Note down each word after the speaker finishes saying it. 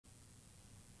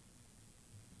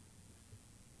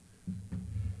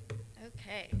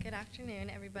Okay, good afternoon,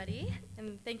 everybody,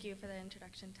 and thank you for the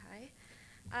introduction, Ty.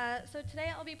 So today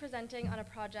I'll be presenting on a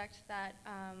project that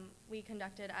we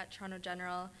conducted at Toronto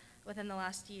General within the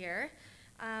last year,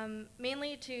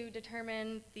 mainly to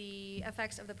determine the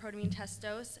effects of the protamine test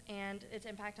dose and its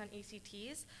impact on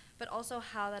ACTs, but also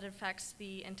how that affects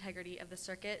the integrity of the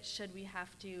circuit should we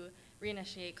have to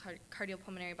reinitiate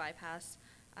cardiopulmonary bypass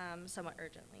somewhat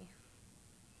urgently.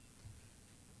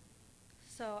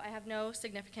 So I have no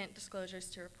significant disclosures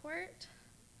to report.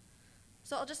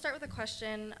 So I'll just start with a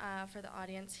question for the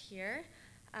audience here.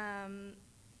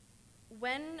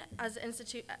 When, as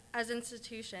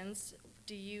institutions,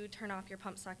 do you turn off your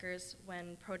pump suckers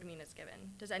when protamine is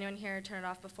given? Does anyone here turn it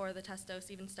off before the test dose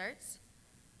even starts?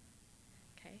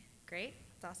 Okay, great,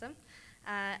 that's awesome.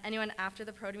 Anyone after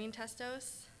the protamine test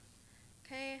dose?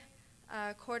 Okay,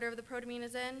 a quarter of the protamine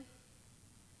is in.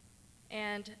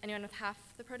 And anyone with half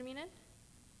the protamine in?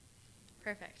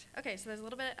 Perfect. Okay, so there's a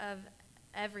little bit of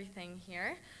everything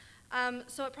here.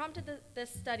 So what prompted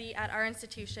this study at our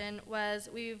institution was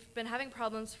we've been having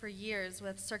problems for years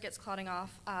with circuits clotting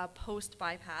off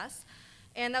post-bypass.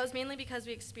 And that was mainly because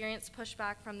we experienced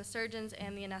pushback from the surgeons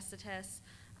and the anesthetists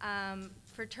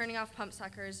for turning off pump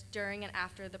suckers during and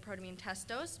after the protamine test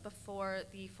dose before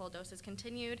the full dose is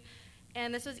continued.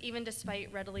 And this was even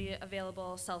despite readily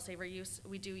available cell saver use.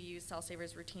 We do use cell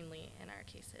savers routinely in our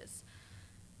cases.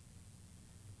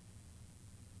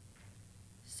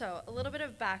 So a little bit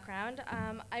of background.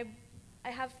 I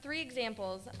have 3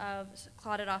 examples of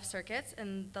clotted off circuits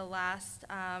in the last,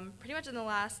 pretty much in the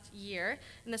last year,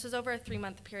 and this was over a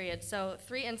 3-month period. So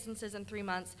 3 instances in 3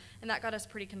 months, and that got us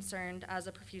pretty concerned as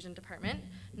a perfusion department,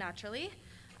 naturally.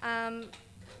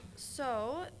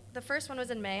 So the first one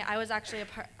was in May. I was actually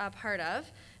a part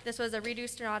of. This was a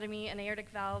reduced sternotomy, an aortic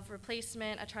valve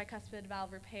replacement, a tricuspid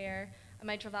valve repair, a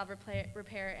mitral valve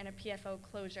repair, and a PFO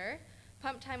closure.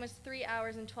 Pump time was 3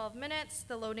 hours and 12 minutes.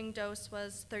 The loading dose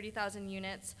was 30,000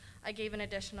 units. I gave an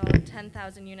additional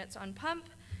 10,000 units on pump,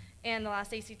 and the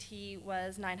last ACT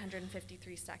was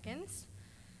 953 seconds.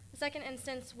 The second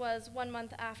instance was 1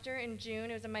 month after, in June.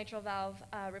 It was a mitral valve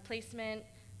replacement.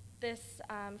 This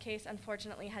case,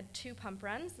 unfortunately, had 2 pump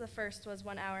runs. The first was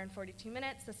 1 hour and 42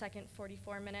 minutes, the second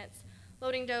 44 minutes.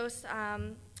 Loading dose,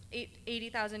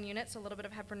 80,000 units, so a little bit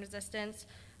of heparin resistance,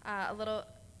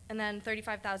 and then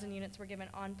 35,000 units were given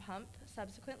on pump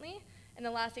subsequently. And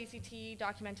the last ACT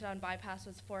documented on bypass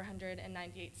was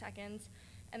 498 seconds.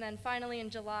 And then finally in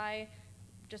July,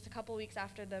 just a couple weeks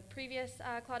after the previous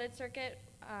clotted circuit,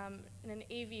 in an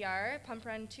AVR, pump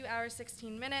run 2 hours,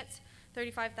 16 minutes,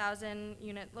 35,000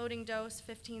 unit loading dose,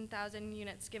 15,000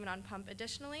 units given on pump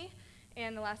additionally.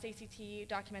 And the last ACT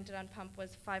documented on pump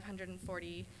was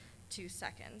 542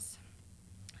 seconds.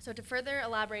 So to further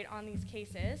elaborate on these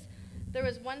cases, there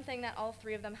was one thing that all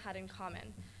 3 of them had in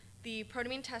common. The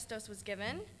protamine test dose was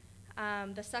given,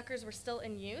 the suckers were still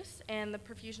in use, and the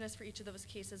perfusionist for each of those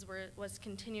cases was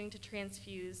continuing to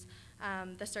transfuse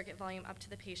the circuit volume up to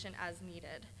the patient as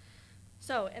needed.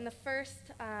 So in the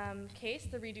first case,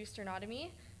 the reduced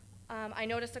sternotomy, I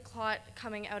noticed a clot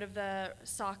coming out of the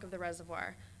sock of the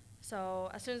reservoir. So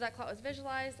as soon as that clot was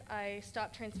visualized, I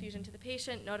stopped transfusion to the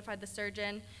patient, notified the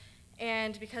surgeon,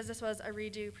 and because this was a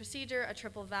redo procedure, a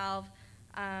triple valve,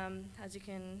 as you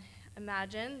can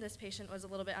imagine, this patient was a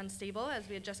little bit unstable as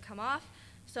we had just come off.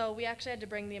 So we actually had to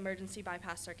bring the emergency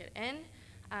bypass circuit in.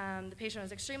 The patient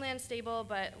was extremely unstable,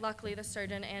 but luckily the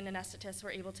surgeon and anesthetist were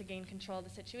able to gain control of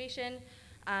the situation.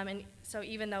 And so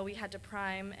even though we had to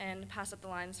prime and pass up the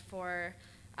lines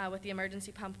with the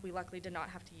emergency pump, we luckily did not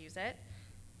have to use it.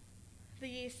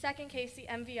 The second case, the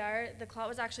MVR, the clot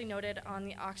was actually noted on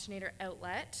the oxygenator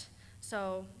outlet.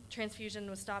 So transfusion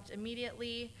was stopped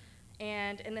immediately,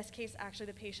 and in this case, actually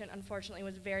the patient unfortunately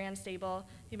was very unstable.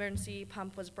 The emergency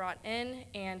pump was brought in,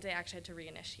 and they actually had to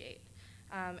reinitiate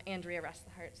and rearrest the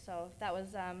heart. So that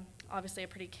was obviously a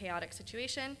pretty chaotic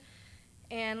situation.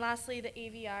 And lastly, the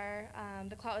AVR,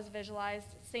 the clot was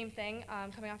visualized, same thing,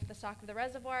 coming off the sock of the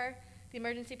reservoir. The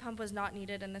emergency pump was not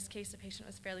needed. In this case, the patient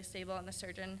was fairly stable, and the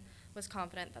surgeon was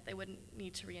confident that they wouldn't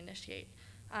need to reinitiate.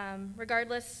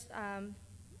 Regardless,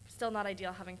 still not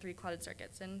ideal having 3 clotted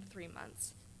circuits in 3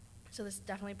 months. So this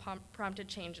definitely prompted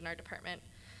change in our department.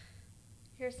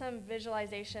 Here's some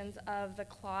visualizations of the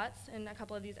clots in a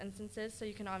couple of these instances. So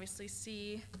you can obviously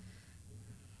see,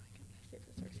 see if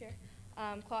this works here,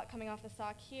 clot coming off the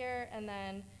sock here, and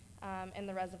then in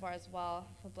the reservoir as well.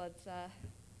 The blood's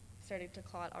starting to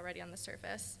clot already on the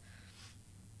surface.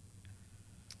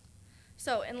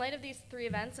 So in light of these 3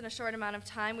 events in a short amount of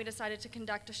time, we decided to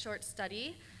conduct a short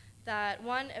study that,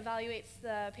 1, evaluates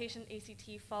the patient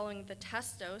ACT following the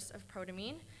test dose of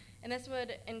protamine, And this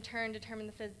would, in turn,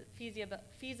 determine the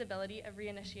feasibility of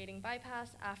reinitiating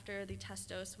bypass after the test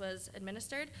dose was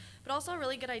administered, but also a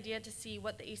really good idea to see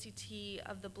what the ACT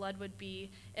of the blood would be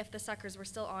if the suckers were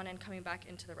still on and coming back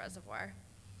into the reservoir.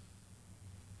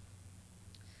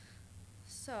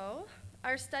 So,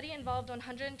 our study involved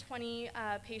 120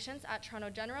 patients at Toronto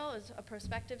General. It was a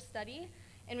prospective study,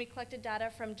 and we collected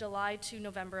data from July to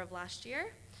November of last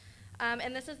year.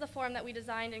 And this is the form that we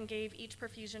designed and gave each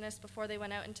perfusionist before they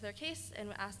went out into their case,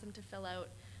 and asked them to fill out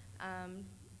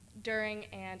during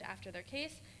and after their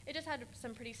case. It just had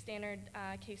some pretty standard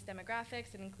case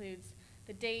demographics. It includes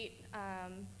the date,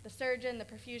 the surgeon, the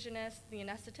perfusionist, the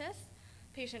anesthetist,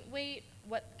 patient weight,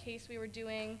 what case we were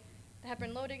doing, the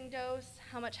heparin loading dose,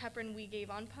 how much heparin we gave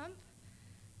on pump,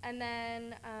 and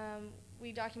then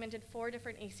we documented 4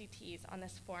 different ACTs on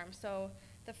this form. So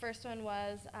the first one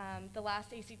was the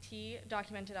last ACT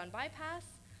documented on bypass,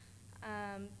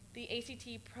 the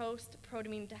ACT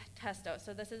post-protamine test dose.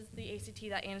 So this is the ACT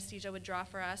that anesthesia would draw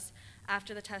for us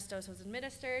after the test dose was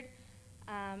administered.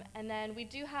 And then we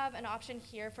do have an option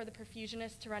here for the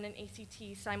perfusionist to run an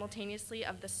ACT simultaneously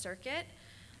of the circuit.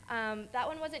 That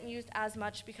one wasn't used as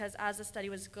much because as the study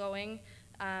was going,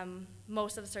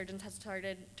 most of the surgeons had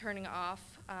started turning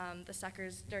off the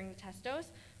suckers during the test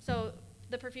dose. So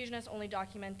the perfusionist only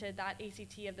documented that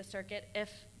ACT of the circuit if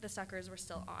the suckers were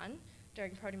still on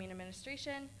during protamine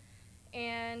administration.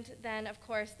 And then, of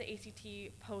course, the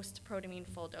ACT post-protamine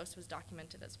full dose was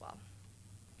documented as well.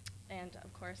 And,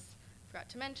 of course, forgot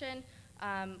to mention,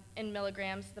 in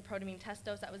milligrams, the protamine test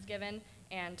dose that was given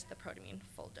and the protamine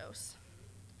full dose.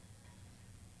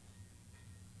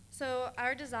 So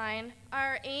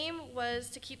our aim was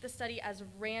to keep the study as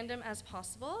random as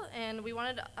possible, and we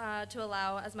wanted to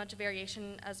allow as much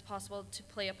variation as possible to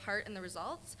play a part in the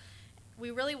results. We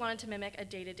really wanted to mimic a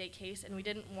day-to-day case, and we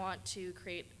didn't want to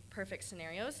create perfect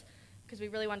scenarios because we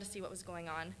really wanted to see what was going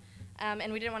on.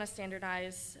 And we didn't want to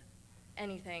standardize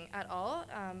anything at all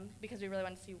because we really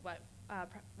wanted to see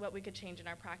what we could change in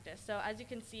our practice. So as you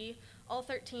can see, all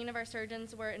 13 of our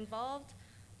surgeons were involved.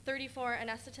 34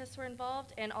 anesthetists were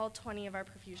involved, and all 20 of our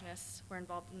perfusionists were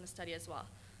involved in the study as well.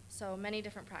 So many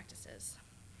different practices.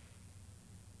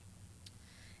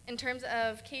 In terms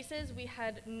of cases, we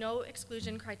had no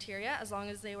exclusion criteria as long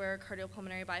as they were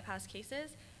cardiopulmonary bypass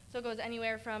cases. So it goes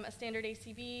anywhere from a standard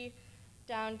ACB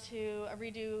down to a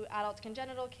redo adult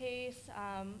congenital case,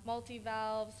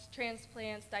 multi-valves,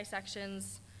 transplants,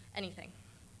 dissections, anything.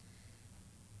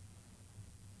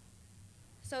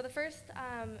 So the first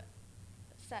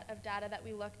set of data that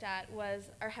we looked at was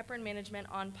our heparin management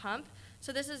on pump.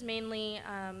 So this is mainly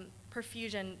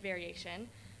perfusion variation.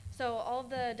 So all of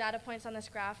the data points on this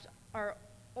graph are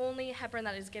only heparin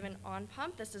that is given on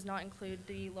pump. This does not include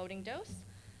the loading dose.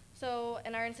 So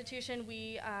in our institution,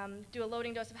 we do a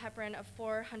loading dose of heparin of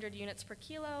 400 units per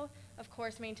kilo, of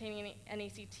course maintaining an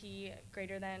ACT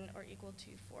greater than or equal to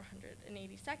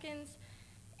 480 seconds.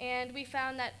 And we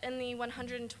found that in the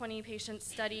 120 patients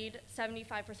studied,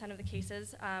 75% of the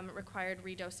cases required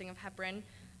redosing of heparin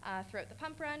throughout the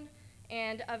pump run.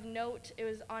 And of note, it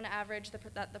was on average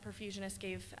that the perfusionist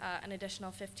gave an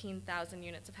additional 15,000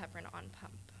 units of heparin on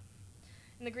pump.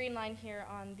 And the green line here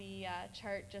on the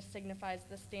chart just signifies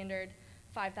the standard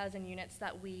 5,000 units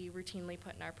that we routinely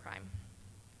put in our prime.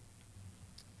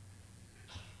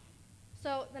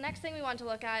 So the next thing we want to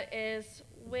look at is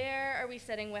where are we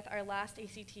sitting with our last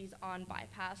ACTs on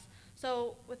bypass.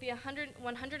 So with the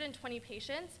 120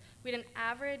 patients, we had an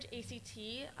average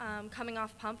ACT coming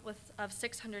off pump of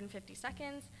 650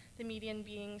 seconds, the median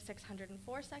being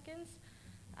 604 seconds.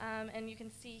 And you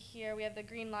can see here we have the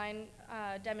green line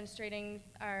demonstrating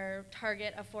our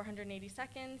target of 480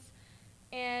 seconds.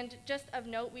 And just of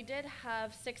note, we did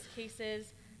have 6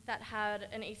 cases that had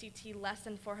an ACT less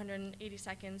than 480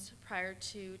 seconds prior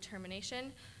to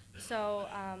termination. So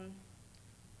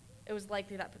it was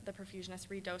likely that the perfusionist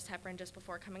redosed heparin just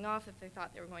before coming off if they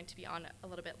thought they were going to be on a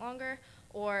little bit longer,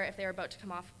 or if they were about to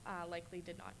come off, likely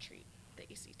did not treat the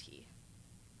ACT.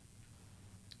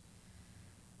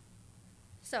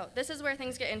 So this is where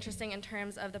things get interesting in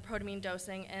terms of the protamine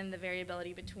dosing and the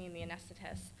variability between the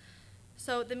anesthetists.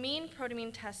 So the mean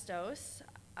protamine test dose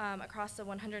across the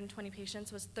 120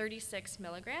 patients was 36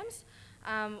 milligrams,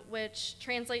 which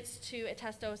translates to a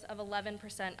test dose of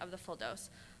 11% of the full dose.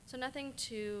 So nothing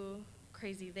too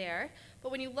crazy there.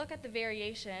 But when you look at the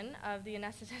variation of the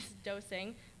anesthetist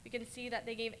dosing, we can see that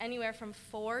they gave anywhere from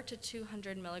 4 to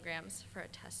 200 milligrams for a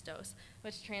test dose,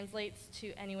 which translates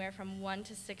to anywhere from 1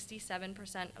 to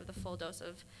 67% of the full dose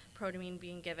of protamine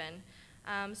being given.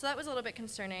 So that was a little bit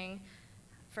concerning.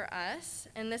 for us.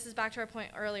 And this is back to our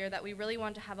point earlier that we really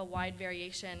want to have a wide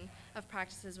variation of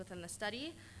practices within the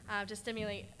study to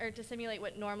simulate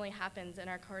what normally happens in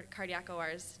our cardiac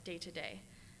ORs day to day.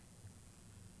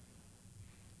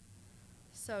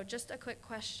 So just a quick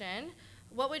question.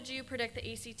 What would you predict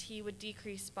the ACT would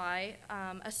decrease by,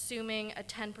 assuming a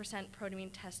 10% protamine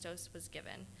test dose was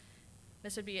given?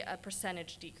 This would be a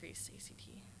percentage decrease ACT.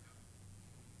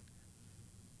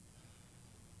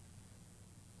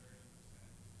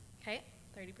 Okay,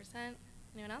 30%.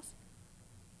 Anyone else?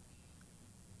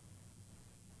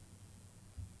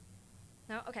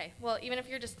 No? Okay, well, even if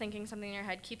you're just thinking something in your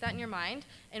head, keep that in your mind,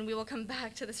 and we will come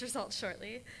back to this result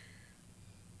shortly.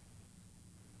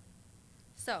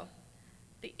 So,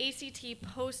 the ACT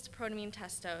post-protamine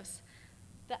test dose.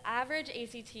 The average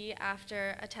ACT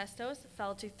after a test dose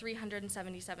fell to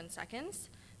 377 seconds,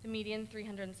 the median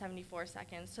 374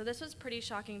 seconds. So this was pretty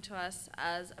shocking to us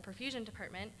as a perfusion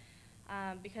department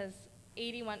because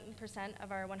 81%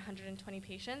 of our 120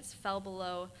 patients fell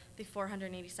below the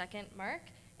 482nd mark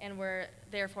and were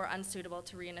therefore unsuitable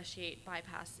to reinitiate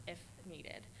bypass if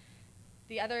needed.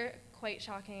 The other quite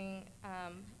shocking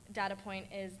data point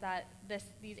is that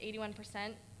these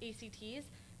 81% ACTs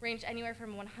ranged anywhere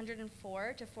from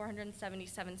 104 to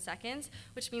 477 seconds,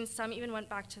 which means some even went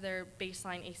back to their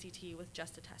baseline ACT with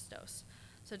just a test dose.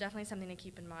 So definitely something to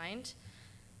keep in mind.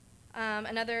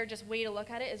 Another just way to look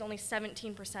at it is only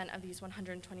 17% of these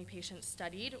 120 patients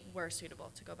studied were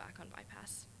suitable to go back on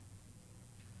bypass.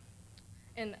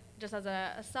 And just as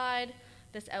an aside,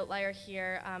 this outlier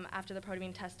here, after the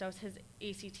protamine test dose, his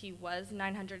ACT was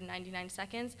 999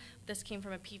 seconds. This came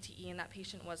from a PTE, and that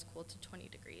patient was cooled to 20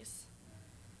 degrees.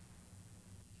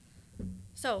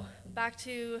 So back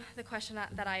to the question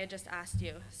that I had just asked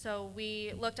you. So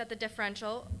we looked at the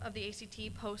differential of the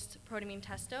ACT post-protamine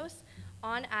test dose.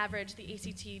 On average, the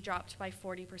ACT dropped by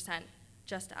 40%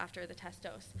 just after the test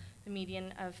dose, the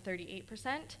median of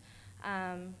 38%.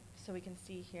 So we can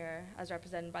see here, as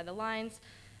represented by the lines,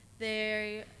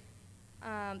 these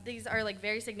are like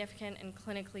very significant and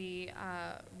clinically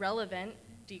relevant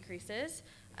decreases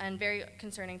and very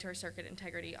concerning to our circuit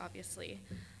integrity, obviously.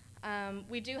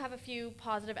 We do have a few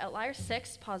positive outliers,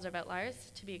 6 positive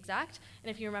outliers to be exact.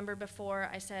 And if you remember before,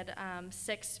 I said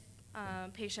 6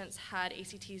 patients had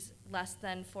ACTs less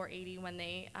than 480 when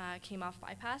they came off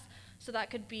bypass. So that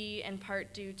could be in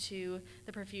part due to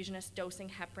the perfusionist dosing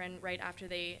heparin right after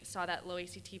they saw that low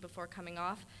ACT before coming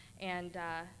off, and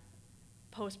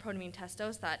post-protamine test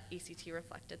dose, that ACT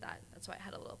reflected that. That's why it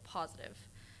had a little positive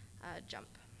jump.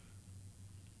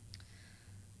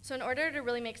 So in order to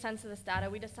really make sense of this data,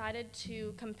 we decided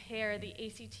to compare the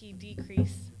ACT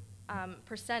decrease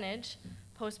percentage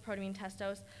post-protamine test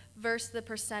dose versus the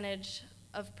percentage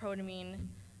of protamine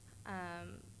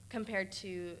compared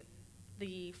to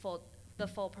the full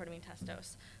protamine test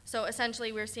dose. So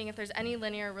essentially, we're seeing if there's any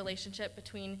linear relationship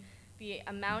between the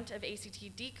amount of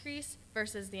ACT decrease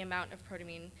versus the amount of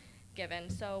protamine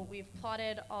given. So we've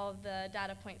plotted all of the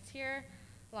data points here.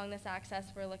 Along this axis,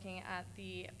 we're looking at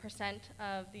the percent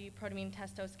of the protamine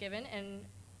test dose given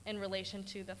in relation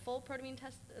to the full protamine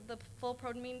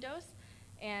dose,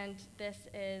 and this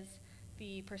is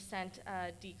the percent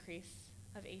decrease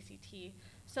of ACT.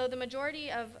 So the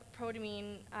majority of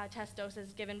protamine test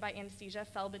doses given by anesthesia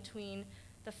fell between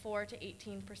the 4 to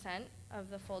 18%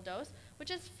 of the full dose, which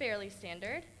is fairly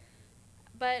standard.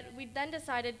 But we then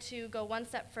decided to go one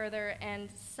step further and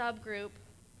subgroup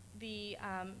the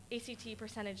ACT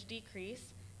percentage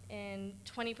decrease in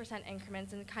 20%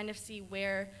 increments and kind of see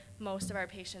where most of our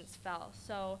patients fell.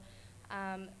 So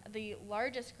the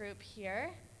largest group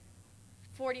here,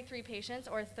 43 patients,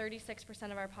 or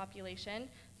 36% of our population,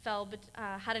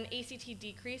 had an ACT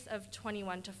decrease of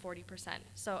 21 to 40%.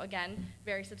 So again,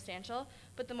 very substantial.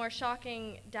 But the more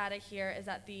shocking data here is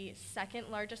that the second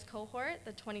largest cohort,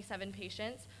 the 27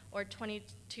 patients, or 22%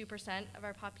 of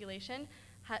our population,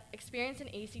 experienced an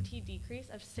ACT decrease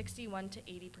of 61 to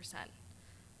 80%.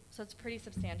 So it's pretty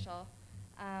substantial.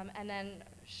 And then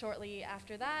shortly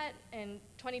after that, in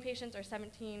 20 patients, or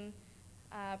 17%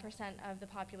 of the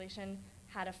population,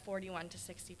 had a 41 to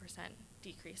 60%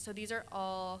 decrease. So these are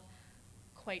all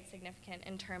quite significant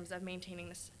in terms of maintaining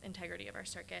this integrity of our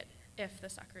circuit if the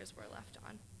suckers were left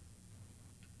on.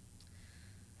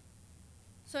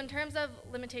 So in terms of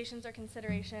limitations or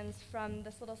considerations from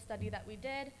this little study that we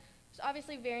did, there's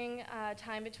obviously varying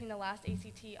time between the last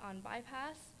ACT on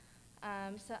bypass.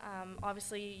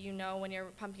 Obviously, you know when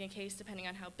you're pumping a case, depending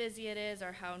on how busy it is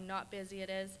or how not busy it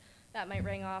is, that might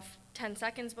ring off 10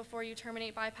 seconds before you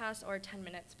terminate bypass or 10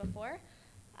 minutes before.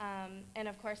 And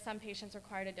of course, some patients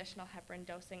required additional heparin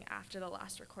dosing after the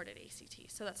last recorded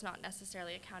ACT, so that's not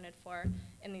necessarily accounted for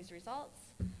in these results.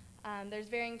 There's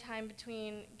varying time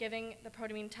between giving the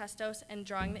protamine test dose and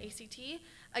drawing the ACT.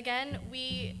 Again,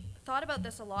 we thought about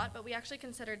this a lot, but we actually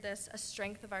considered this a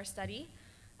strength of our study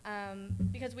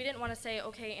because we didn't want to say,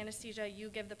 okay, anesthesia, you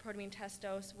give the protamine test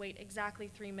dose, wait exactly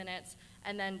 3 minutes,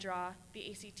 and then draw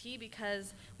the ACT,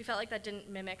 because we felt like that didn't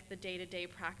mimic the day-to-day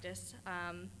practice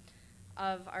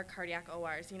of our cardiac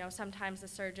ORs. You know, sometimes the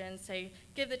surgeons say,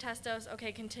 give the test dose,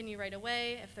 okay, continue right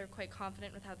away, if they're quite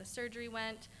confident with how the surgery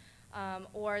went,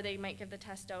 or they might give the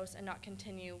test dose and not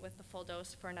continue with the full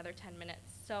dose for another 10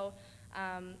 minutes. So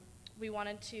we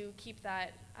wanted to keep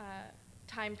that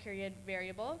time period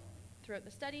variable throughout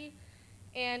the study.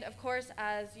 And of course,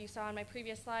 as you saw in my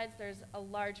previous slides, there's a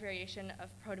large variation of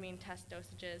protamine test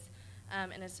dosages,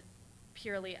 and it's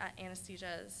purely at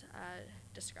anesthesia's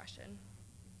discretion.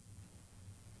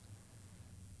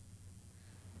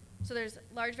 So there's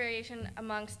large variation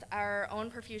amongst our own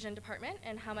perfusion department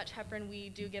and how much heparin we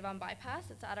do give on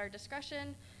bypass. It's at our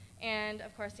discretion, and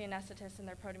of course the anesthetists and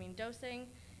their protamine dosing.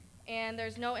 And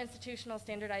there's no institutional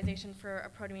standardization for a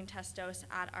protamine test dose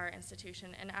at our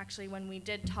institution. And actually, when we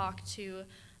did talk to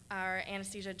our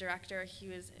anesthesia director,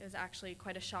 it was actually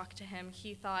quite a shock to him.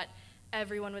 He thought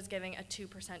everyone was giving a 2%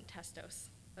 test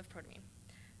dose of protamine.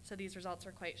 So these results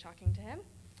were quite shocking to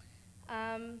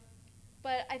him.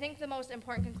 But I think the most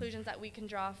important conclusions that we can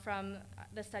draw from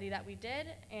the study that we did,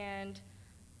 and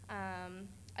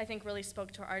I think really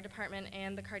spoke to our department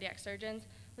and the cardiac surgeons,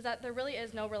 was that there really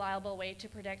is no reliable way to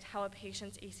predict how a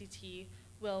patient's ACT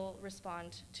will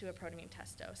respond to a protamine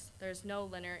test dose. There's no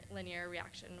linear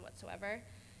reaction whatsoever.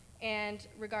 And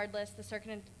regardless, the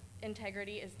circuit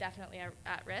integrity is definitely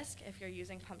at risk if you're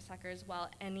using pump suckers while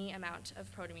any amount of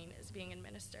protamine is being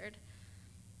administered.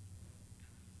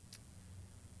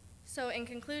 So in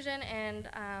conclusion, and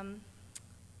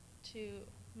to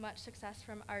much success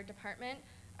from our department,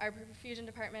 our perfusion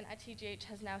department at TGH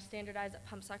has now standardized that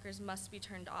pump suckers must be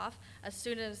turned off as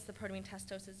soon as the protamine test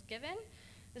dose is given.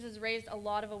 This has raised a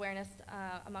lot of awareness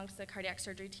amongst the cardiac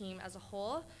surgery team as a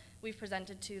whole. We've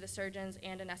presented to the surgeons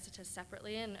and anesthetists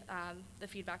separately, and the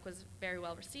feedback was very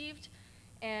well received.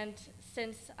 And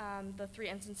since the 3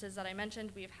 instances that I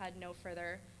mentioned, we've had no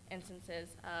further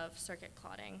instances of circuit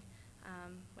clotting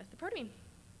with the protamine.